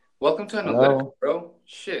Welcome to Analytica, Hello, bro.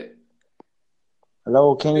 Shit.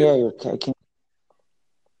 hello. Can you hear Dude, you?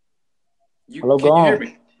 you Hello, can go you hear on.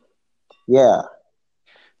 me? Yeah,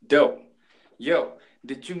 Dope. Yo,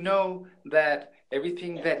 did you know that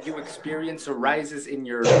everything that you experience arises in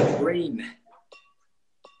your brain?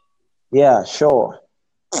 yeah, sure.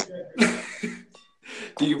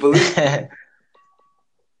 Do you believe me?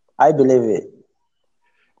 I believe it.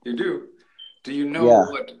 You do. Do you know Yeah,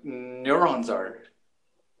 what neurons are?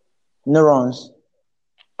 neurons.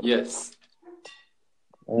 Yes.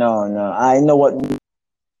 No, no. I know what.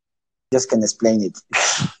 Just can explain it.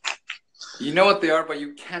 You know what they are, but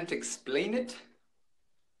you can't explain it? How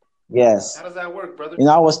Yes. does that work, brother?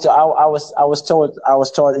 I was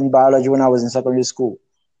taught in biology when I was in secondary school.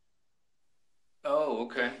 Oh,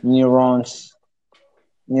 okay. Neurons,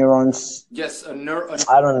 neurons. Yes, I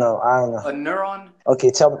don't know. a neuron Okay,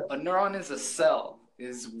 tell me. a neuron is a cell,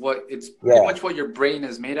 is what it's pretty Yeah. much what your brain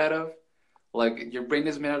is made out of. Like your brain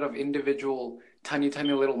is made out of individual tiny,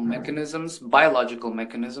 tiny little mechanisms, biological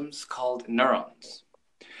mechanisms called neurons.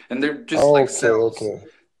 And they're just like Okay, cells. okay,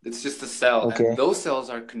 It's just a cell, and okay, those cells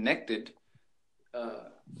are connected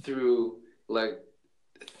through like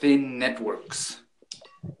thin networks.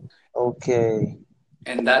 okay.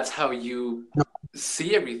 And that's how you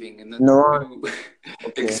see everything and that's how Neuron. you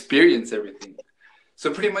Okay, experience everything.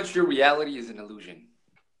 So pretty much your reality is an illusion.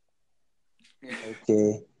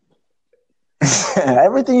 okay.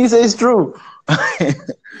 Everything you say is true.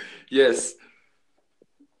 Yes.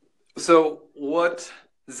 So what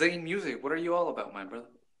Zayn music? What are you all about, my brother?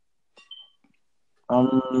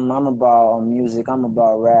 I'm about music. I'm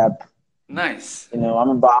about rap. Nice.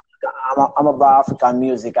 I'm about African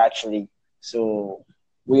music actually. So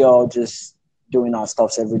we all just doing our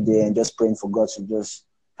stuffs every day and just praying for God to just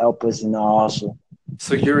help us in our hustle.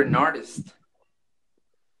 So you're an artist.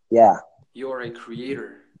 Yeah, You're a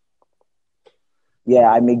creator. yeah.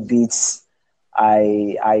 I make beats.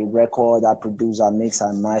 I record. I produce. I mix.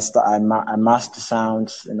 I master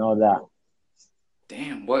sounds and all that.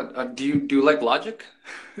 Damn, what do you like Logic?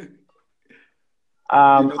 Do you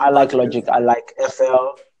know I what like Logic is? Logic. I like FL.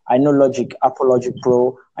 I know Logic, Apple Logic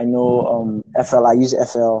Pro. I know FL. I use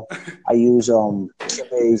FL. I use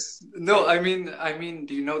Cubase. No, I mean,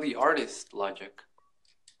 do you know the artist Logic?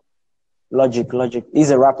 Logic. He's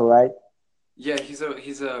a rapper, right? Yeah, he's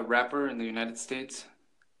a rapper in the United States.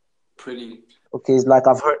 Pretty. Okay, it's like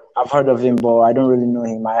I've heard of him, but I don't really know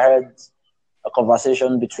him. I heard a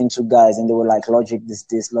conversation between two guys, and they were like, "Logic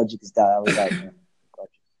this, Logic is that." I was like,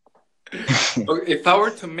 Okay, if I were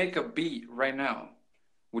to make a beat right now,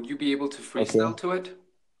 would you be able to freestyle "Okay, to it?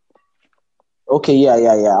 okay, yeah.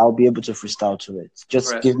 I'll be able to freestyle to it. All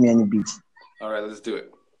Just right. give me any beat." All right, let's do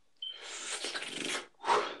it.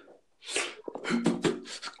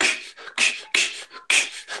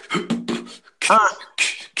 Ah,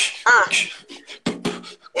 ah,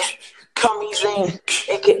 yeah. Call me Zane,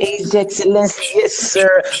 aka His Excellency. Yes,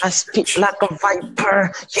 sir. I speak like a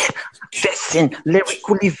viper. Yeah, versing,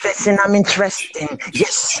 lyrically versing. I'm interesting.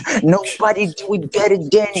 Yes, nobody do it better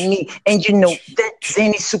than me. And you know that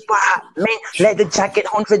Zane is super hot, man. Leather jacket,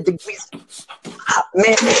 100 degrees hot,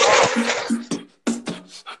 man.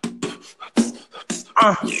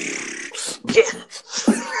 Uh,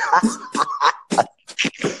 yeah.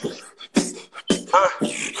 Uh,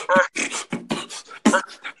 uh,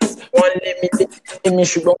 One let me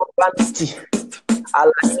shoot on my vanity. I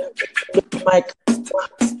like Mike.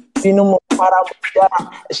 Pino mo para mo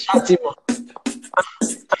shati mo.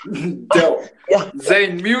 Dope. Yeah,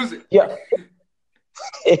 Zayn music. yeah.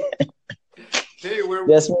 Hey, where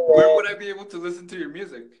Yes, where man. would I be able to listen to your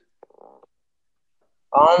music?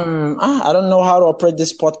 I don't know how to operate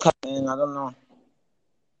this podcast, man. I don't know.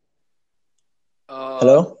 Uh,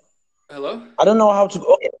 Hello? hello? I don't know how to.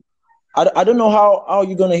 Okay. I don't know how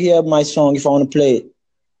you're gonna hear my song if I want to play it.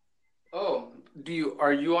 Oh,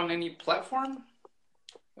 are you on any platform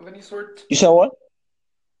of any sort? You said what?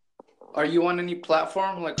 Are you on any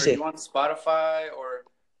platform? Like, You are say you on Spotify or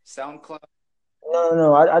SoundCloud?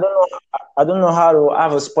 no. I don't know. I don't know how to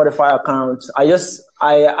have a Spotify account. I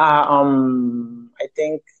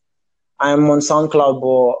think I'm on SoundCloud,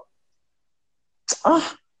 but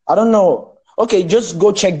I don't know. Okay, just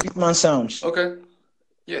go check Beatman Sounds. Okay.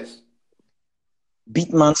 Yes.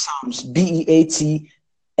 Beatman Sounds. Beatman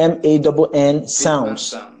Beatman Sounds.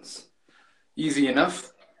 sounds. Easy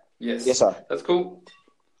enough. Yes, Yes. sir. That's cool.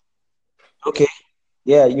 Okay.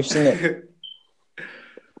 Yeah, you've seen it.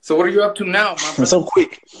 So what are you up to now, my brother? So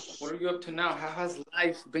quick. What are you up to now? How has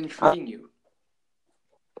life been Uh, treating you?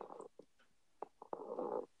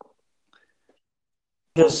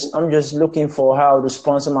 I'm just looking for how to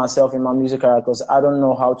sponsor myself in my music career because I don't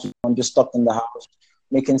know how to. I'm just stuck in the house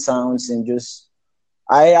making sounds and just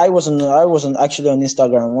I wasn't actually on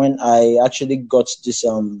Instagram when I actually got this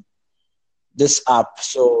app.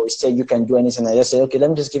 So it said you can do anything. I just said, okay, let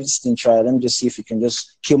me just give this thing a try. Let me just see if you can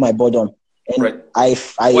just kill my boredom. And Right. I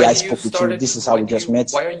spoke with you. This is how we just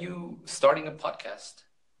met. Why are you starting a podcast?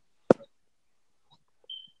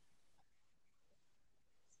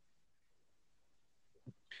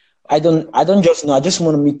 I don't just know. I just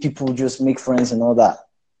want to meet people, just make friends and all that.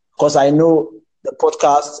 Because I know the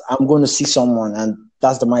podcast, I'm going to see someone, and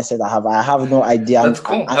that's the mindset I have. I have no idea. That's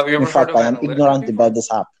cool. Have you In ever heard fact, of I am Analytica ignorant before? about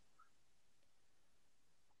this app.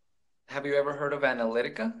 Have you ever heard of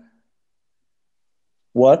Analytica?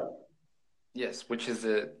 What? Yes, which is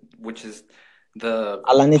the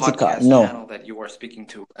Analytica? podcast No. channel that you are speaking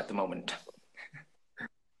to at the moment.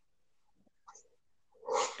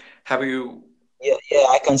 Have you Yeah,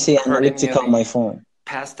 I can see heard any of Analytica on my the phone.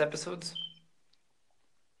 past episodes?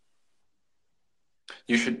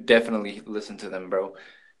 You should definitely listen to them, bro,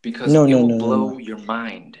 because No, it no, will no, no, blow no. your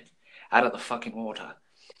mind out of the fucking water.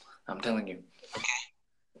 I'm telling you.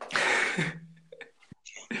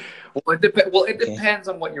 It Okay. depends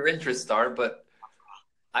on what your interests are, but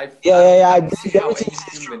I I don't see believe how everything any is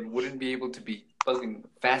true. human wouldn't be able to be fucking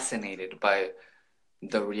fascinated by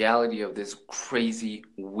the reality of this crazy,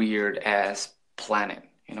 weird ass planet.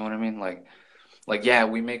 You know what I mean? Like yeah,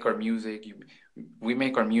 we make our music, we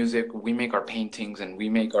make our music, we make our paintings, and we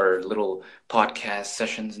make our little podcast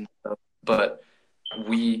sessions and stuff. But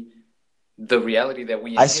we, the reality that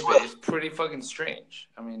we I swear. inhibit is pretty fucking strange.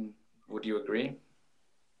 I mean, would you agree?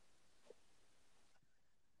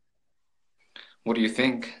 What do you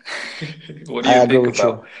think? What do I you agree think with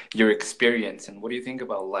about you. your experience, and what do you think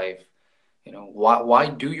about life? You know, why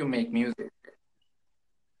do you make music?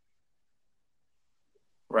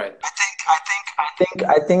 Right.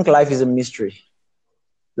 I think life is a mystery.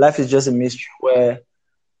 Life is just a mystery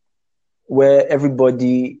where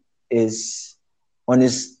everybody is on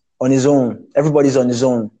his own. Everybody's on his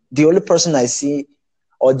own. The only person I see,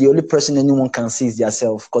 or the only person anyone can see, is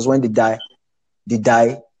themselves. Because when they die.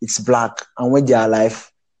 It's black, and when they are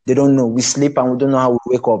alive, they don't know. We sleep and we don't know how we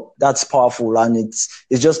wake up. That's powerful, and it's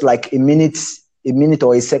just like a minute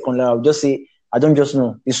or a second. I'll just say I don't just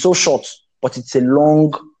know. It's so short, but it's a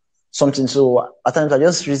long something. So at times I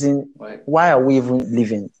just reason, Right. why are we even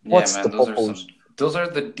living? Yeah, What's man, the purpose? those are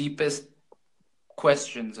the deepest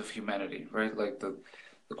questions of humanity, right? Like the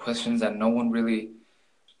questions that no one really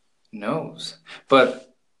knows. But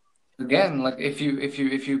again, like if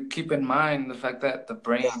you keep in mind the fact that the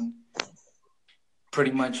brain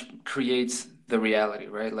pretty much creates the reality,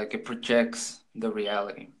 right? Like it projects the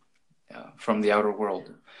reality from the outer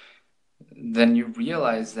world, then you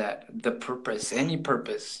realize that the purpose, any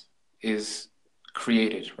purpose, is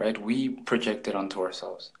created, right? We project it onto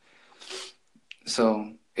ourselves.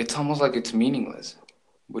 So it's almost like it's meaningless.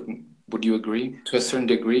 Would you agree to a certain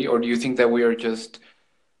degree, or do you think that we are just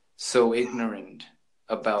so ignorant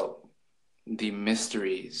about the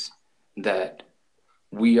mysteries that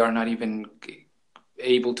we are not even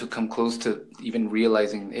able to come close to even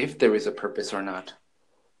realizing if there is a purpose or not?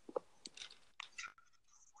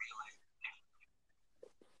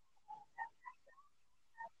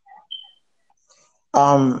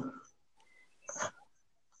 Um,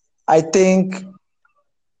 I think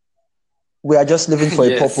we are just living for a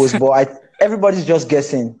Yes. purpose, but everybody's just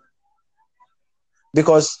guessing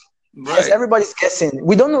because yes, Right. everybody's guessing.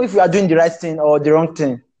 We don't know if we are doing the right thing or the wrong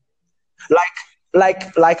thing.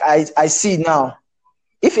 Like I see now.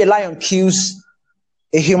 If a lion kills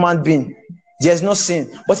a human being, there's no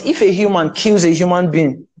sin. But if a human kills a human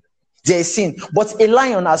being, there is sin. But a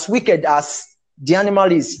lion, as wicked as the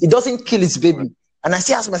animal is, it doesn't kill its Right. baby. And I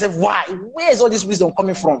still ask myself, why? Where is all this wisdom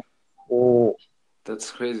coming from? Oh,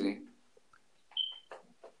 That's crazy.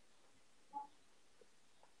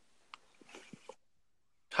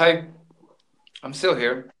 Hi, I'm still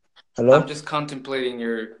here. I'm hello? just contemplating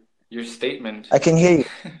your statement. I can hear you.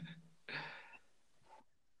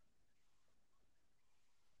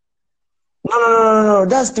 No.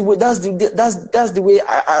 That's the way. That's the way.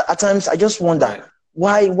 At times, I just wonder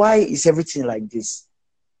Right. why is everything like this?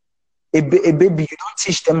 A baby, you don't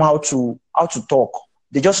teach them how to talk.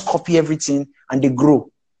 They just copy everything and they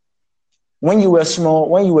grow. When you were small,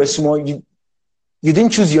 you didn't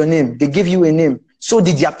choose your name. They gave you a name. So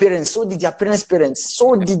did their parents. So did their parents' parents.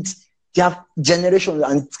 So Yeah. did their generation,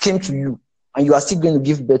 and it came to you. And you are still going to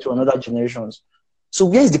give birth to another generations. So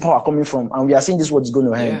where is the power coming from? And we are saying this world is going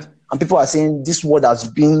to Yeah. end. And people are saying this world has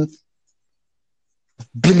been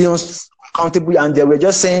billions countable, and they were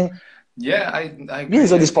just saying Yeah, I Where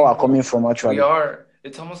is all agree. I this power think coming from we actually? are.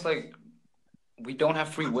 It's almost like we don't have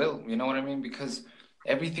free will. You know what I mean? Because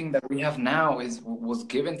everything that we have now is was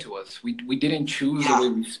given to us. We didn't choose the Yeah. way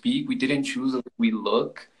we speak. We didn't choose the way we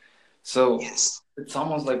look. So Yes. it's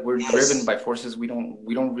almost like we're driven Yes. by forces we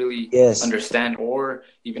don't really Yes. understand or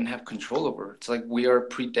even have control over. It's like we are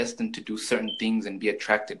predestined to do certain things and be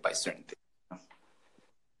attracted by certain things.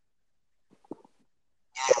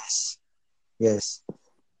 Yes. Yes.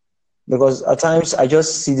 Because at times I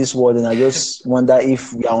just see this world and I just wonder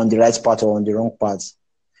if we are on the right path or on the wrong path.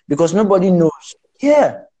 Because nobody knows.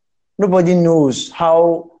 Yeah. Nobody knows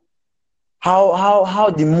how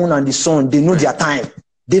the moon and the sun, they know their Right. time.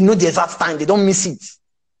 They know the exact time. They don't miss it.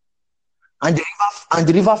 And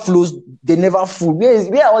the river flows, they never full.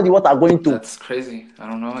 Where are all the water going to? That's crazy. I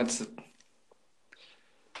don't know. It's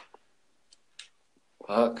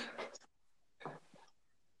fuck.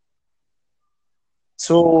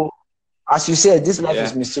 So as you said, this life is Yeah.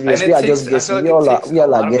 And mysterious. We it are just takes, I feel guessing. like it takes We a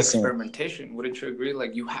all are lot of guessing. experimentation. Wouldn't you agree?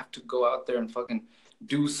 Like you have to go out there and fucking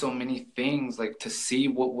do so many things like to see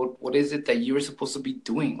what is it that you're supposed to be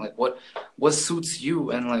doing? Like what suits you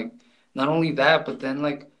and like not only that, but then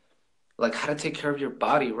like how to take care of your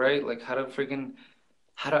body, right? Like how to freaking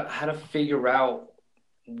how to figure out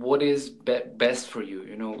what is best for you,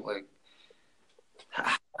 you know, like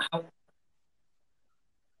how,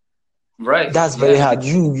 right. That's very Yeah, and hard.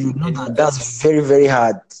 You know it that that's very, very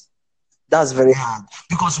hard. That's very hard.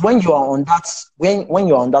 Because when you're on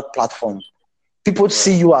that platform, people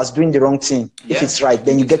see right. you as doing the wrong thing. If Yeah, it's I right,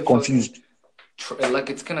 then think you it's a get fucking confused. like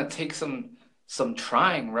it's gonna take some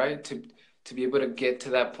trying, right? To be able to get to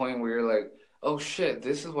that point where you're like, oh shit,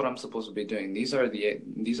 this is what I'm supposed to be doing. These are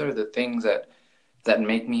the things that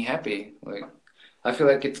make me happy. Like I feel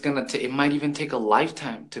like it might even take a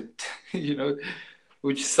lifetime to you know,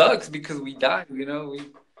 which sucks because we die, you know,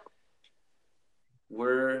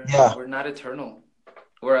 Yeah, we're not eternal.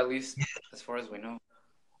 Or at least as far as we know.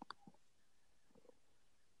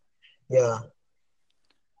 yeah,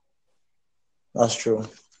 that's true.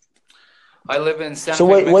 I live in Santa So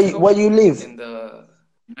Fe, where Mexico, you live? in the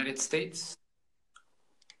United States.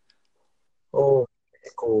 Oh,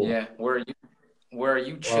 cool. Yeah, where are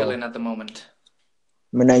you Wow. chilling at the moment?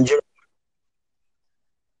 I'm in Nigeria.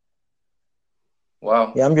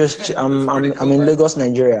 Wow. Yeah, That's pretty I'm cool, in man. Lagos,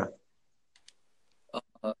 Nigeria.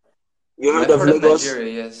 Uh, You heard I've of heard of Lagos?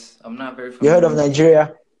 Nigeria, yes. I'm not very You heard of familiar.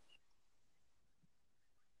 Nigeria?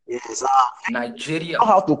 Yes. You Nigeria. know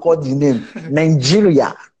how to call the name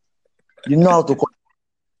Nigeria. You know how to call.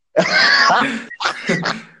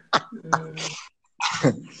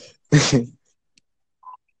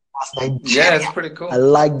 Yeah, it's Nigeria. pretty I cool.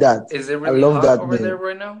 like that. Is it I really love hot that over there name.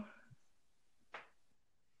 right now?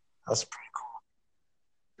 That's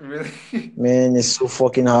Really? Man, it's so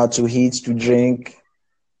fucking hard to eat, to drink.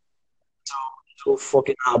 So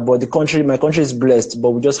fucking hard. But my country is blessed, but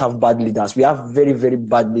we just have bad leaders. We have very, very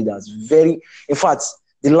bad leaders. In fact,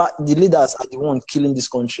 the leaders are the one killing this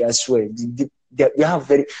country. I swear. They have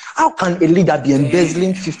very. How can a leader be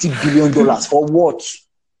embezzling Damn. $50 billion for what?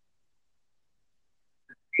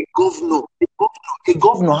 A governor, a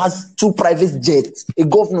governor has two private jets. A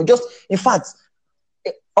governor, just in fact,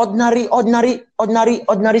 ordinary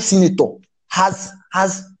senator has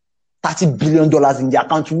 $30 billion in their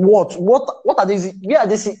account. What are they? Where are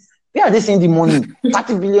they seeing the money?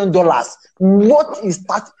 $30 billion. What is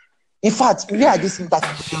that? In fact, where are they seeing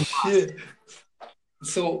 $30 billion? Shit.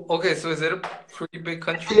 So, okay, so is it a pretty big Billion,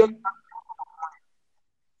 country?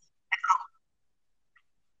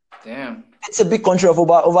 Damn. it's a big country of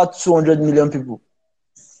over 200 million people.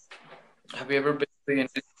 Have you ever been to the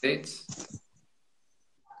United States?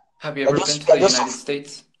 Have you ever been to We are the just. United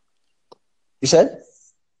States? You said?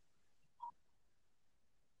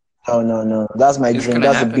 No, no, no. That's my It's dream.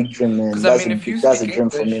 gonna That's a big happen. dream, man. Because I mean, if you That's a speak dream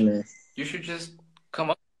for me, English, man. you should just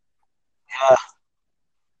come up. Yeah.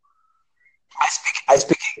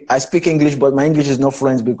 I speak English, but my English is not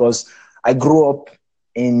fluent because I grew up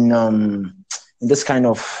in this kind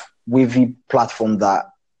of wavy platform that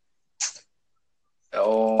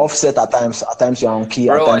Oh, offset at times. At times you're on key,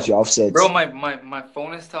 at bro, times you're offset. bro, my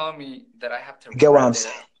phone is telling me that I have to You get what I'm wrap it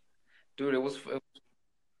saying? up. Dude,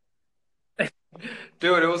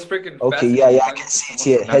 dude, it was freaking Okay, yeah, fascinating yeah, I talking can to see it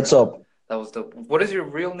someone here. from Heads Africa. up. That was dope. What is your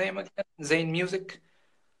real name again? Zane Music?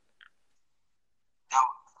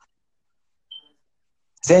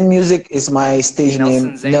 Zen Music is my stage Nelson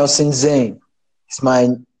name. Zane? Nelson Zane is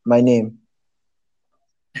my name.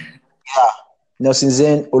 Yeah. Nelson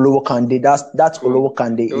Zane Olowokande. That's Cool.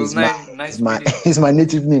 Olowokande It was is nice my meeting you. is my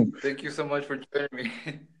native name. Thank you so much for joining me.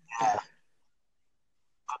 God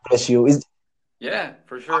bless you. Yeah,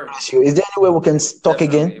 for God sure. bless you. Is there any way we can talk Definitely.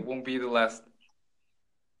 again? It won't be the last.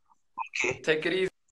 Okay. Take it easy.